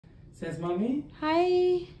Says Mummy.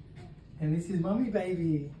 Hi. And this is Mummy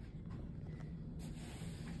baby.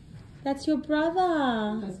 That's your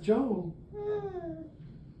brother. That's Joel.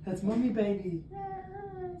 That's Mummy baby.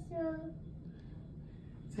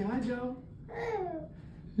 Say hi, Joel.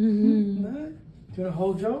 No? Do you want to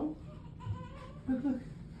hold Joel? Look, look.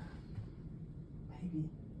 Baby.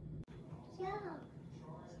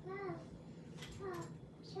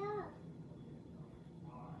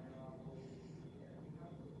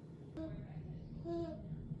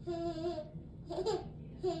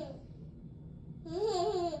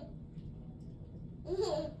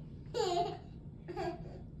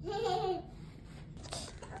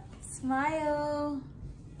 Smile.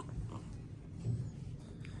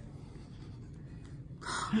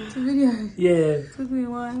 It's a video. Yeah. Took me a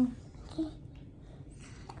while. You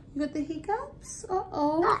got the hiccups?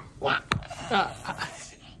 Uh-oh. Yeah,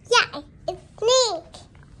 it's pink.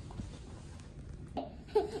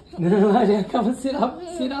 No, lie down. Come on, sit up.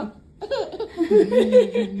 Sit up.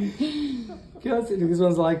 Come on, sit. This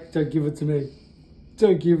one's like, don't give it to me.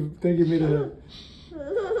 Don't give me to her.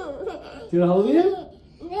 Do you want to hold him?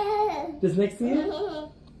 No. Just next to you?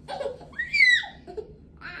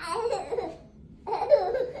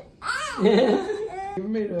 Yeah. Give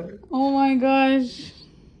me to her. Oh my gosh.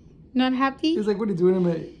 Not happy? He's like, what are you doing to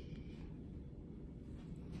me?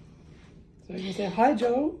 So you can say, hi,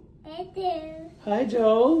 Joel. I do. Hi,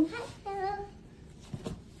 Joel. Hello.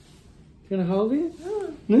 You want to hold him?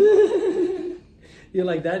 You're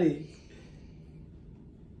like daddy.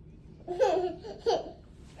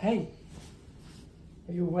 Hey.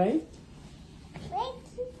 Are you awake?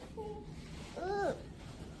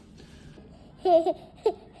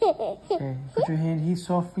 Okay, put your hand here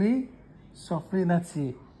softly. Softly, and that's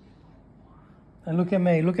it. And look at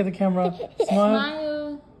me. Look at the camera. Smile.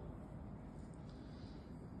 Smile.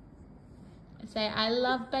 Say, I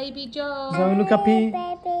love baby Joe. Zoe, look up here.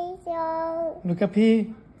 Baby Joe. Look up here.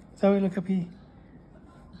 Zoe, look up here.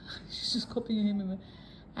 She's just copying him.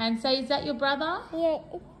 And say, is that your brother? Yeah,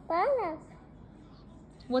 it's brother.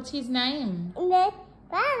 What's his name? It's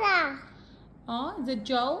brother. Oh, is it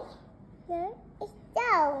Joel? No, it's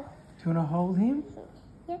Joe. Do you want to hold him?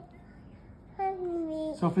 Yeah.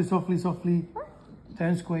 Honey. Softly, softly, softly.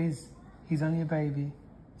 Don't squeeze. He's only a baby.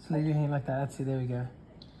 Just leave your hand like that. That's it. There we go.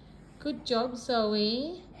 Good job,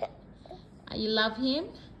 Zoe. You love him?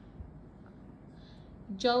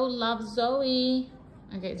 Joel loves Zoe.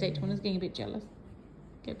 Okay, Zaytona's getting a bit jealous.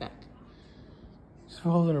 Get back. Just for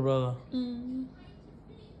holding her brother. Mm.